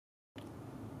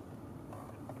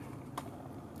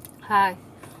Hi,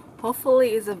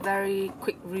 hopefully it's a very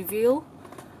quick review.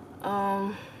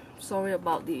 Sorry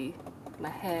about my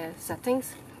hair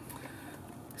settings.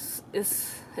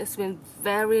 It's been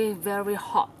very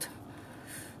hot.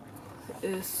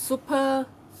 It's super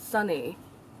sunny.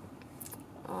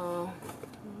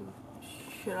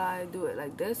 Should I do it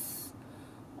like this?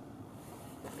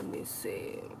 Let me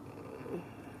see.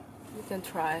 You can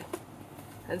try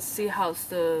and see how's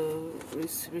the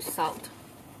result.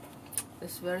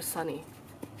 It's very sunny.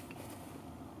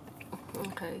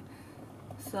 Okay,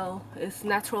 so it's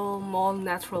natural, more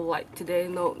natural light today.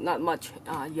 No, not much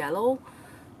yellow,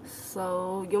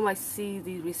 so you might see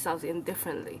the results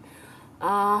indifferently.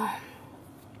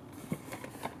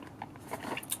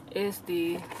 Is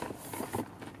the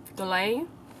Guerlain,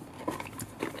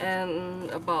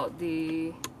 and about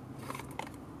the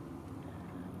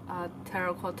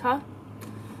terracotta.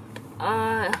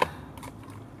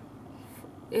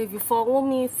 If you follow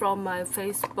me from my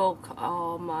Facebook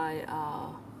or my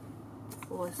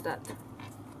what's that,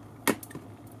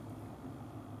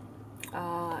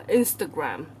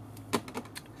 Instagram,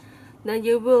 then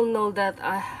you will know that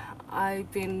I've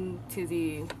been to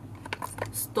the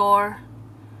store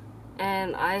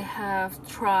and I have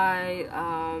tried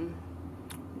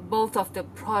both of the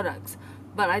products,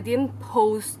 but I didn't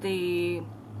post the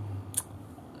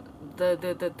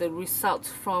results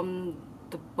from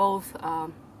the both.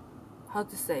 How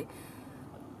to say?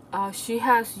 She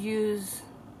has used.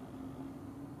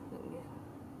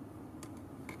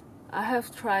 I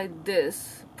have tried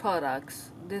these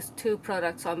two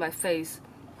products on my face,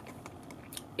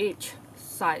 each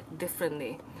side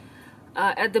differently.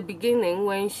 At the beginning,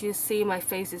 when she see my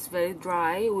face is very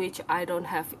dry, which I don't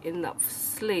have enough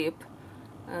sleep,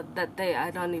 that day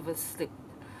I don't even sleep,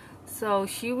 so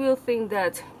she will think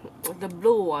that the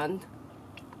blue one,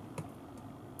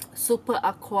 Super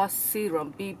Aqua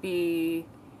Serum BB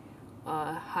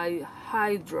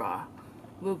Hydra,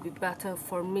 will be better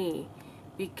for me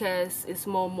because it's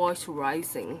more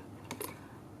moisturizing.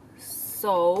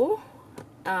 So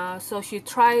she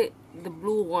tried the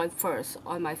blue one first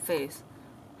on my face,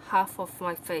 half of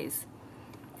my face.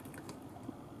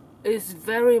 It's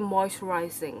very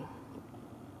moisturizing,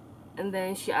 and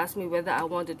then she asked me whether I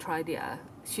want to try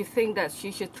she think that she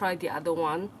should try the other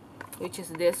one, which is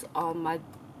this on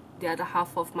the other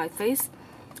half of my face.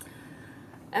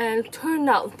 And turned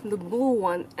out the blue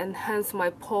one enhance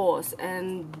my pores,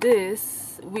 and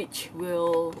this, which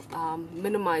will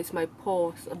minimize my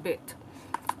pores a bit.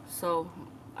 So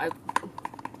I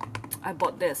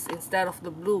bought this instead of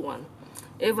the blue one.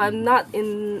 If I'm not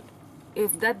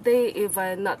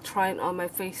trying on my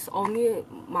face, only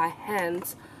my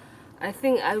hands, I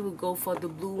think I will go for the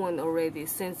blue one already,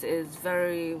 since it's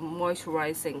very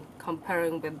moisturizing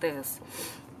comparing with this.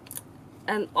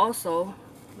 And also,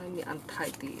 let me untie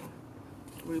the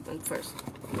ribbon first.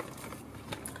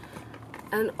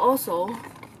 And also,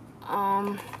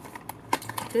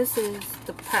 this is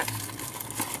the pack,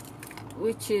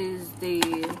 which is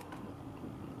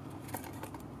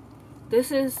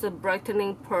this is the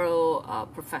Brightening Pearl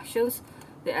Perfections,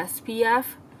 the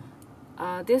SPF.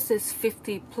 This is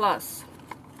 50 plus,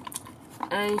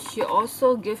 and she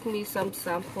also gave me some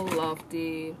sample of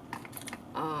the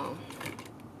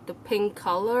pink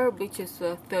color, which is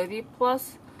 30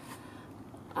 plus.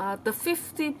 The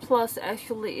 50 plus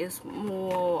actually is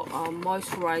more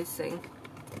moisturizing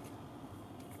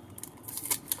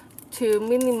to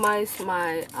minimize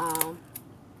my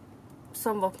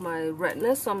some of my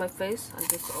redness on my face. I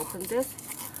just opened this.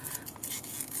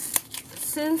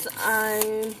 Since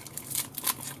I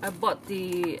bought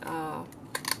the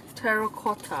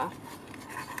terracotta,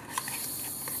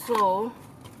 so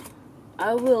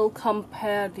I will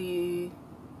compare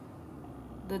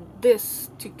this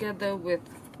together with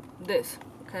this.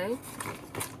 Okay,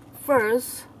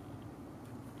 first,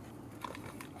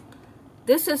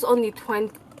 this is only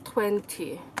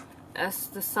 20. As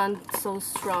the sun so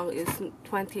strong,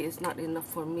 20 is not enough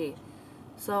for me,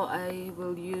 so I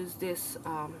will use this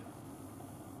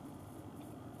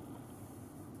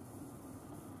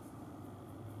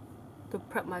to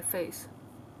prep my face.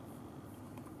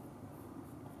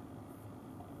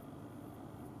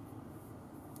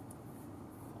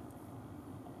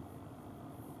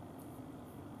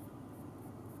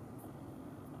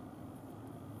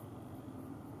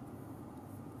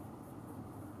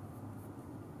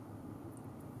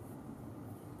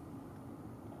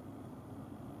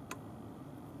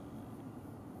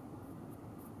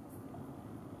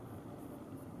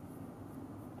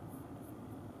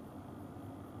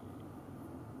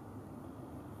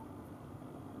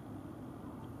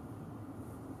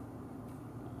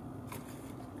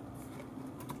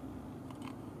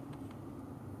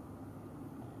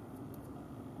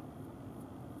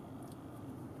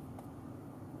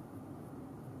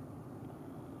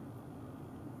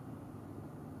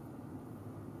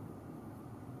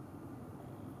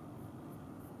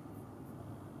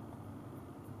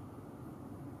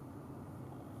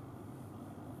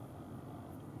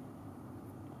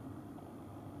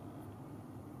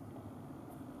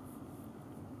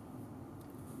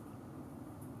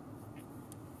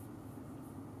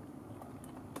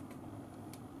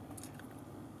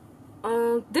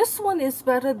 This one is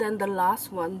better than the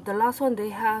last one. The last one they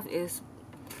have is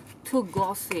too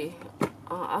glossy.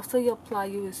 After you apply,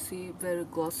 you will see very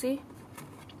glossy.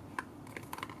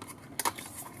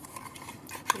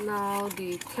 Now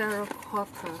the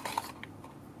terracotta,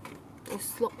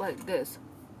 it's look like this,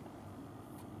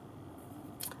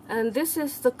 and this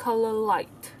is the color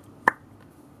light.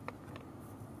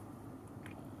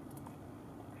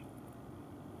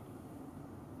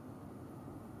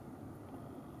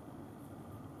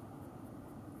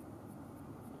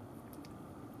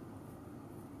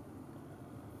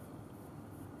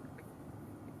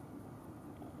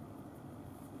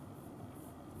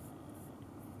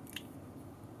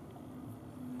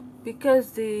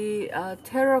 Because the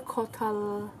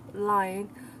terracotta line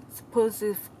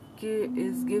supposedly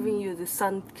is giving you the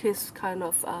sun-kissed kind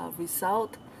of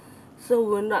result, so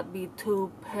will not be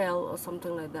too pale or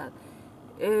something like that.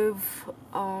 If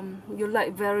you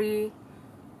like very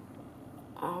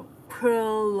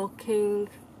pearl looking,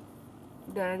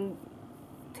 then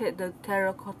the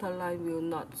terracotta line will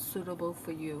not suitable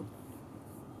for you.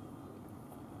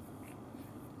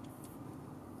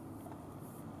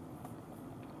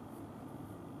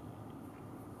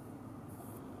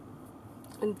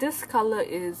 And this color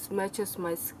matches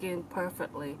my skin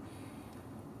perfectly.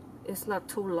 It's not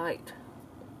too light,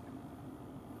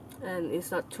 and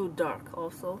it's not too dark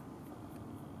also.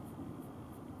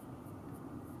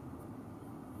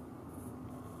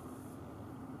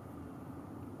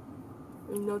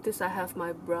 Notice I have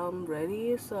my brown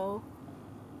ready, so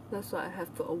that's why I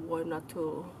have to avoid not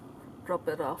to drop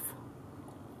it off.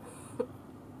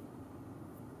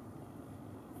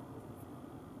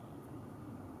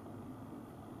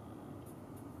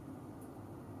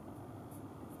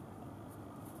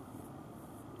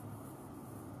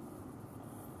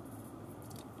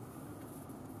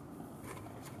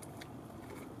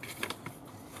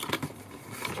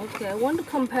 Okay, I want to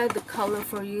compare the color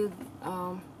for you.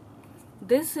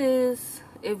 This is,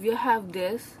 if you have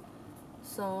this,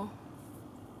 so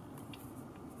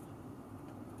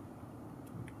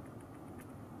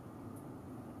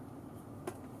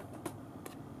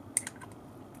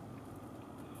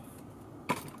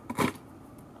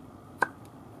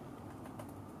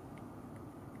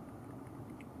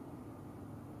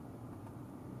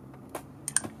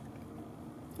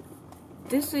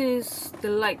this is the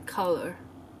light color.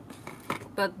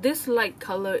 But this light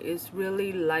color is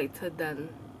really lighter than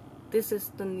this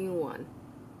is the new one.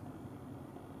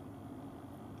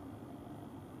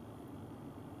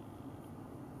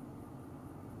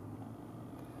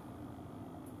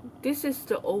 This is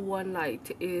the old one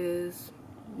light, is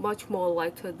much more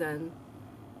lighter than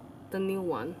the new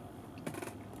one.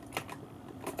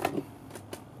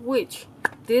 Which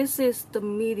this is the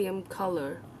medium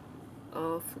color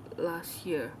of last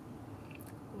year.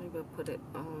 Maybe I'll put it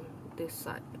on this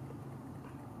side,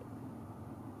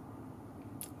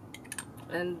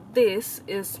 and this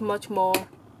is much more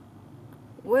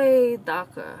way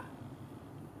darker.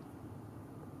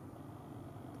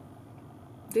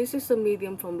 This is the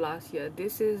medium from last year.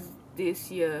 This is this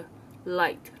year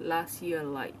light, last year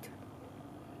light.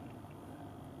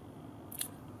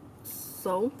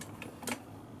 So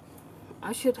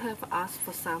I should have asked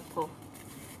for sample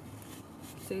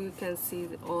so you can see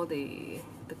all the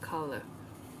color.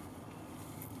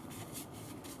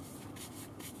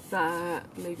 But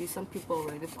maybe some people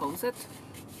already post it.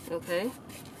 Okay,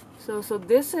 so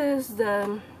this is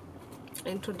the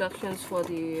introductions for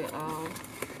the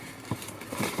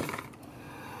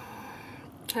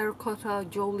Terracotta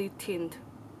Joli Teint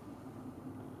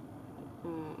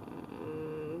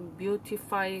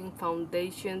Beautifying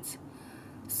Foundations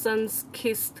Sun's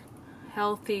Kissed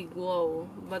Healthy Glow,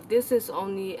 but this is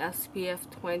only SPF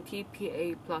 20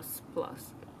 PA++.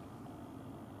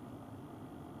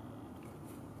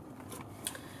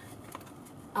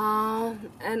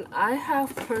 And I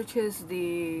have purchased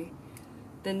the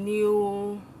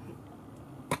new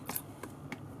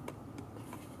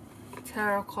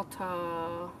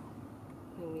terracotta,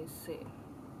 let me see,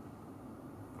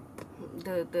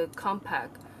 the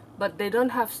compact, but they don't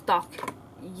have stock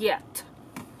yet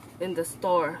in the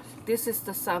store. This is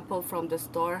the sample from the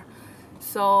store,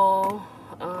 so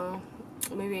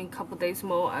maybe in a couple days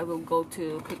more I will go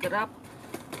to pick it up.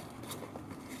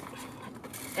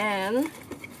 And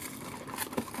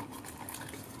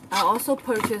I also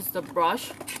purchased the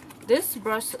brush. This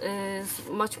brush is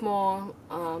much more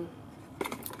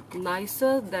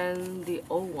nicer than the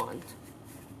old one.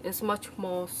 It's much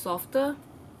more softer,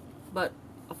 but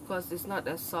of course it's not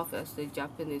as soft as the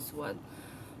Japanese one.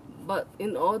 But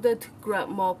in order to grab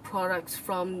more products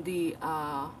from the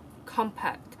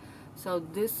compact, so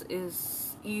this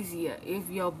is easier. If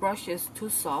your brush is too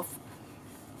soft,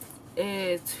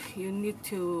 you need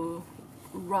to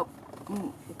rub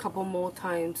a couple more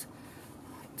times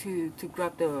to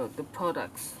grab the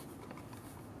products.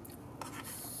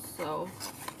 So,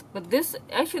 but this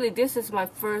is my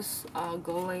first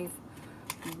Guerlain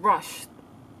brush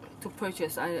to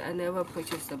purchase. I never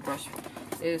purchased a brush.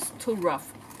 It's too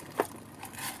rough.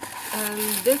 And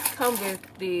this comes with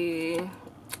the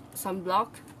sunblock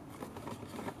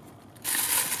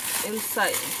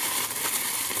inside.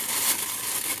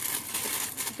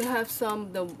 They have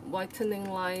the whitening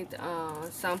light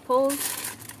samples,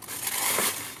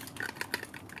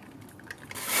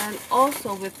 and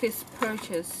also with this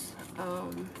purchase,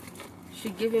 she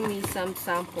giving me some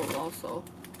samples also.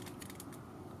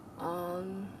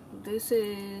 This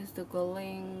is the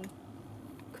Guerlain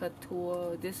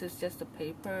Couture. This is just the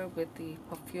paper with the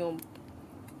perfume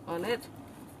on it.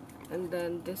 And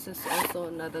then this is also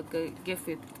another gift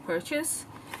with purchase,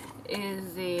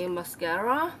 is the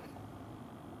mascara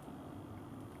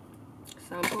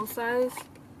sample size,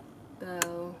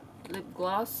 the lip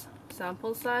gloss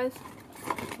sample size.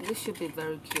 This should be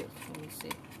very cute. Let me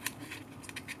see.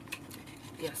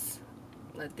 Yes,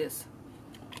 like this.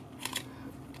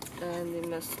 And the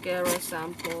mascara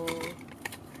sample.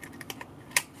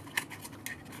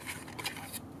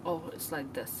 Oh, it's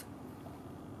like this.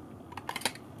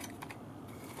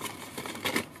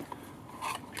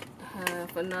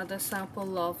 Have another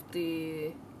sample of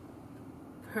the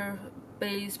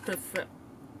base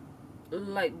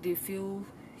light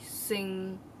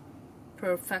diffusing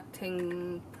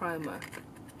perfecting primer.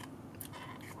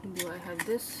 Do I have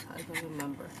this? I don't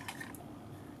remember.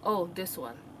 Oh, this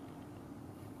one.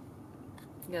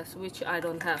 Yes, which I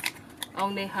don't have. I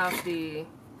only have the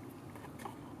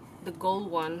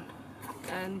gold one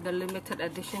and the limited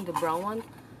edition, the brown one,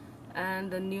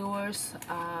 and the newest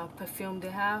perfume they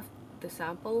have, the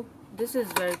sample. This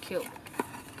is very cute.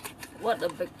 What a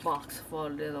big box for a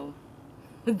little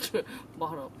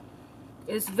bottle.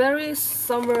 It's very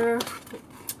summer.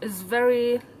 It's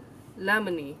very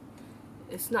lemony.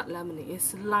 It's not lemony,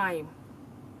 it's lime.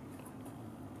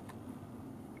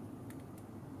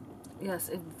 Yes,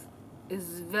 it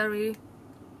is very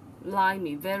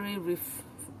limey, very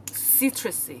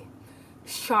citrusy,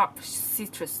 sharp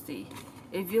citrusy.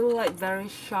 If you like very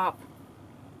sharp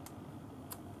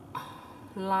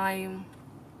lime,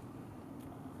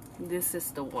 this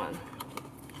is the one.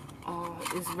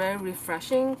 It's very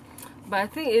refreshing, but I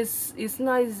think it's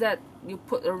nice that you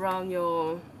put around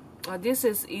your this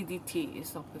is EDT,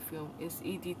 it's not perfume, it's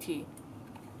EDT.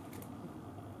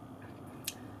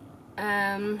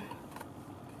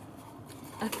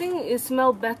 I think it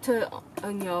smells better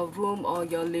in your room or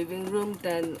your living room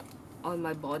than on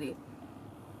my body.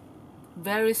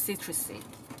 Very citrusy,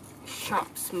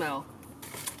 sharp smell,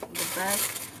 the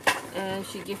best. And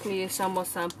she gave me some more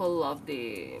sample of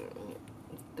the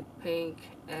pink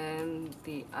and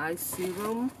the eye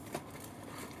serum.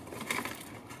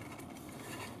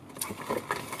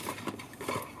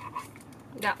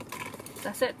 Yeah,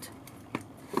 that's it.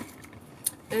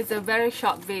 It's a very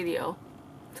short video.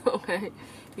 Okay,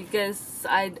 because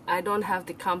I don't have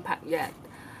the compact yet.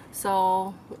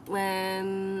 So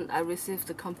when I receive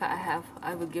the compact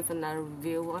I will give another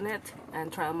review on it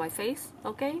and try on my face.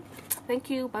 Okay, thank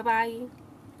you, bye bye.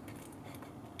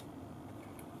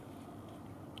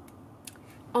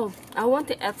 Oh, I want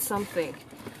to add something.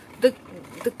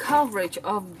 The coverage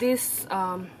of this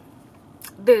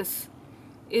this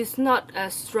is not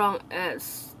as strong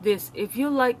as this. If you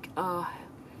like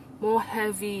more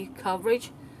heavy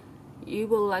coverage, you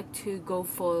will like to go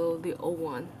for the old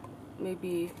one.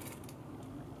 Maybe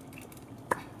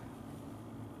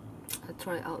I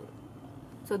try out.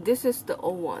 So this is the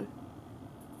old one.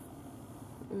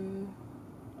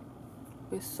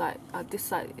 Which side? This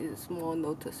side is more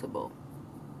noticeable.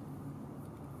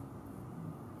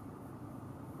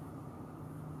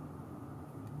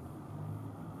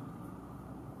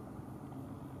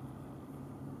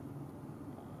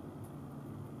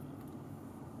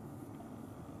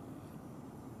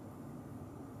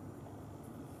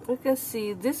 You can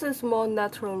see this is more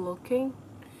natural looking.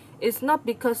 It's not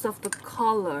because of the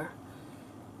color,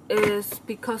 it's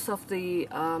because of the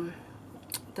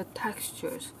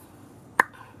textures.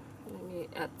 Let me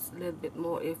add a little bit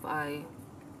more. If I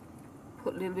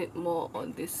put a little bit more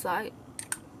on this side.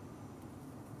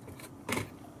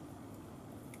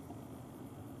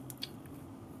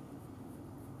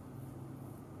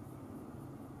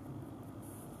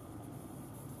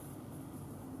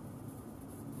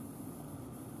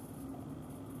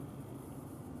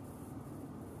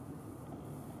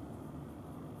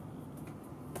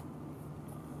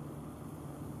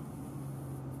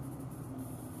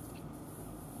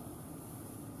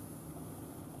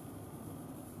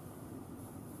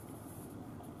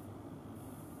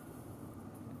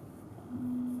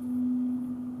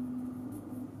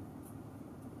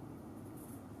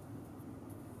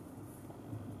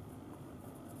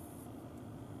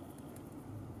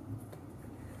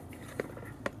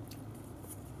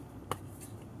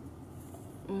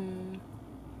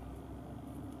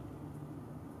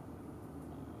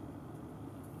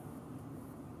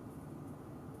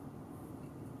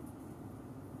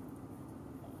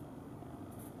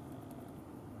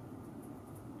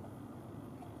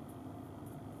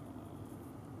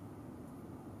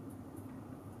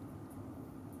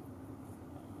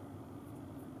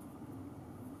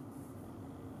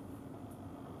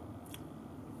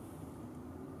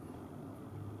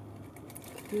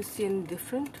 Do you see any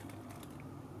different?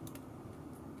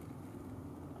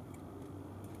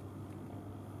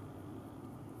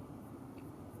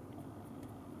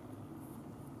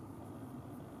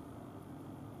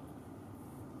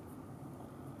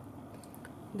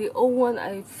 The old one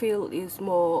I feel is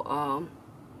more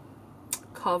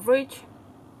coverage,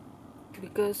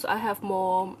 because I have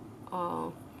more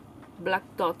black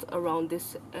dot around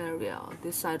this area,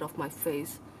 this side of my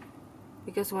face,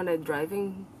 because when I'm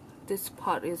driving, this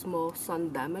part is more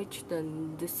sun damage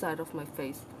than this side of my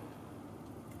face.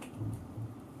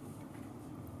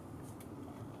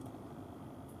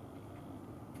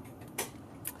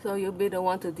 So you'll be the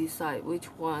one to decide which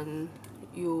one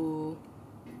you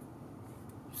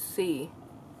see.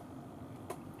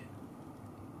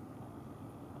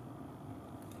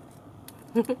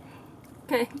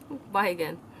 Okay, bye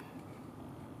again.